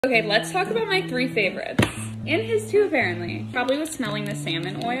Okay, let's talk about my 3 favorites. And his 2 apparently. Probably was smelling the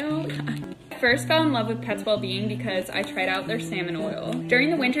salmon oil. I first fell in love with Pets Wellbeing because I tried out their salmon oil. During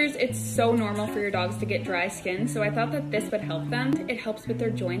the winters, it's so normal for your dogs to get dry skin, so I thought that this would help them. It helps with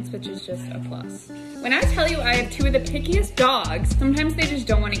their joints, which is just a plus. When I tell you I have 2 of the pickiest dogs, sometimes they just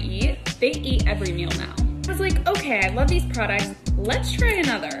don't want to eat. They eat every meal now. I was like, okay, I love these products. Let's try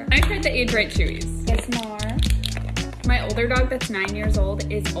another. I tried the Age Right Chewies. Yes, Mar. My older dog that's 9 years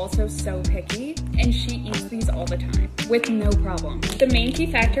old is also so picky, and she eats these all the time with no problem. The main key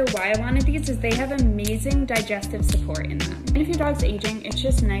factor why I wanted these is they have amazing digestive support in them. And if your dog's aging, it's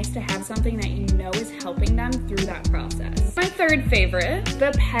just nice to have something that you know is helping them through that process. My 3rd favorite,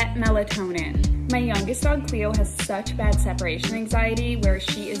 the Pet Melatonin. My youngest dog, Cleo, has such bad separation anxiety where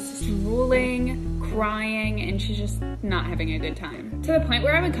she is drooling, crying, and she's just not having a good time. To the point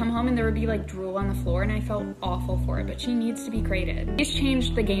where I would come home and there would be like drool on the floor and I felt awful for it, but she needs to be crated. It's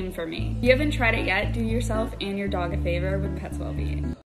changed the game for me. If you haven't tried it yet, do yourself and your dog a favor with Pets Wellbeing.